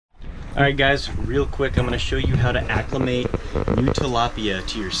Alright guys, real quick, I'm going to show you how to acclimate new tilapia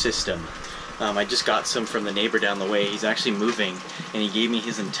to your system. I just got some from the neighbor down the way. He's actually moving, and he gave me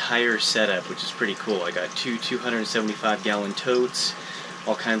his entire setup, which is pretty cool. I got two 275-gallon totes,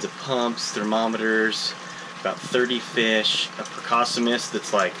 all kinds of pumps, thermometers, about 30 fish, a Precossimist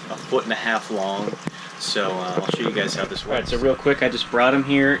that's like 1.5 feet long. So I'll show you guys how this works. Alright, so real quick, I just brought him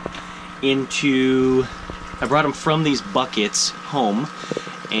here I brought him from these buckets home,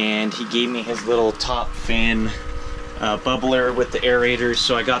 and he gave me his little top fan bubbler with the aerators,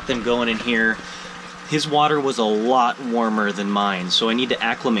 so I got them going in here. His water was a lot warmer than mine, so I need to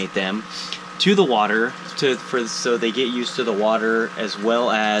acclimate them to the water so they get used to the water as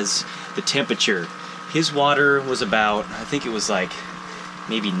well as the temperature. His water was about, I think it was like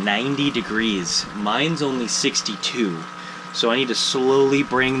maybe 90 degrees. Mine's only 62, so I need to slowly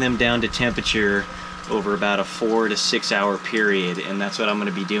bring them down to temperature over about a 4 to 6 hour period, and that's what I'm going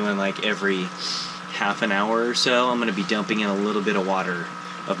to be doing. Like every half an hour or so, I'm going to be dumping in a little bit of water,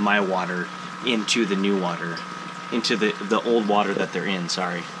 of my water, into the new water, into the old water that they're in,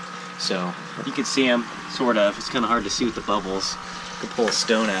 sorry. So you can see them, sort of. It's kind of hard to see with the bubbles. I can pull a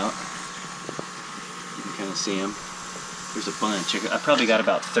stone out. You can kind of see them. There's a bunch. I probably got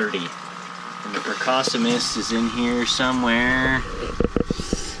about 30. And the Precossimist is in here somewhere.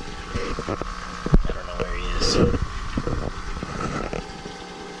 I don't know where he is. I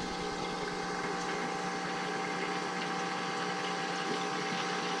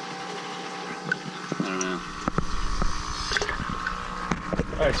don't know.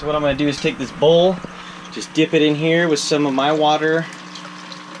 Alright, so what I'm going to do is take this bowl, just dip it in here with some of my water,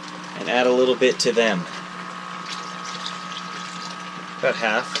 and add a little bit to them. About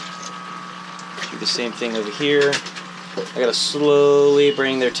half. Do the same thing over here. I gotta slowly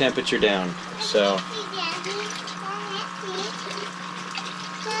bring their temperature down. So.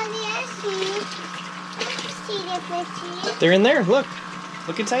 They're in there, look.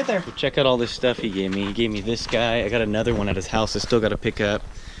 Look inside there. Check out all this stuff he gave me. He gave me this guy. I got another one at his house I still gotta pick up.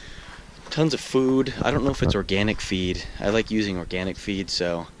 Tons of food. I don't know if it's organic feed. I like using organic feed,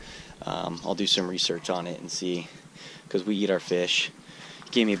 so I'll do some research on it and see, because we eat our fish.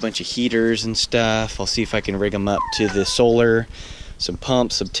 Gave me a bunch of heaters and stuff. I'll see if I can rig them up to the solar, some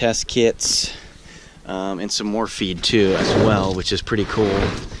pumps, some test kits, and some more feed too as well, which is pretty cool.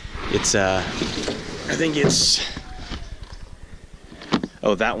 It's I think it's,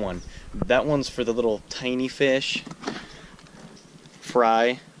 oh, that one's for the little tiny fish,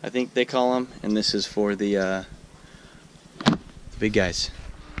 fry I think they call them, and this is for the big guys.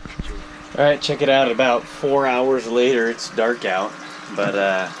 Alright, check it out. About 4 hours later, it's dark out, but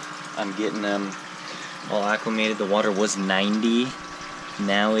I'm getting them all acclimated. The water was 90.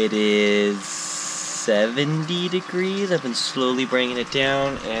 Now it is 70 degrees. I've been slowly bringing it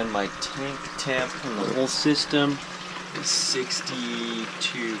down, and my tank temp in the whole system is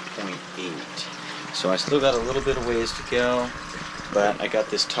 62.8. So I still got a little bit of ways to go, but I got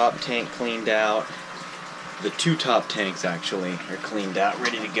this top tank cleaned out. The two top tanks actually are cleaned out,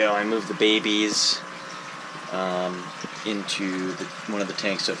 ready to go. I moved the babies into one of the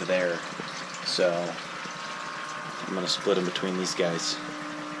tanks over there, so I'm gonna split them between these guys.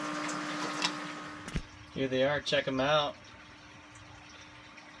 Here they are, check them out.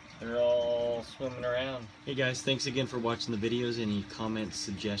 They're all swimming around. Hey guys, thanks again for watching the videos. Any comments,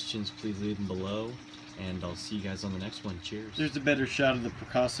 suggestions, please leave them below, and I'll see you guys on the next one. Cheers. There's a better shot of the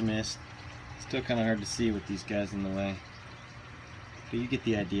Precossimist. Still kind of hard to see with these guys in the way, but you get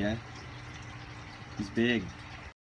the idea. He's big.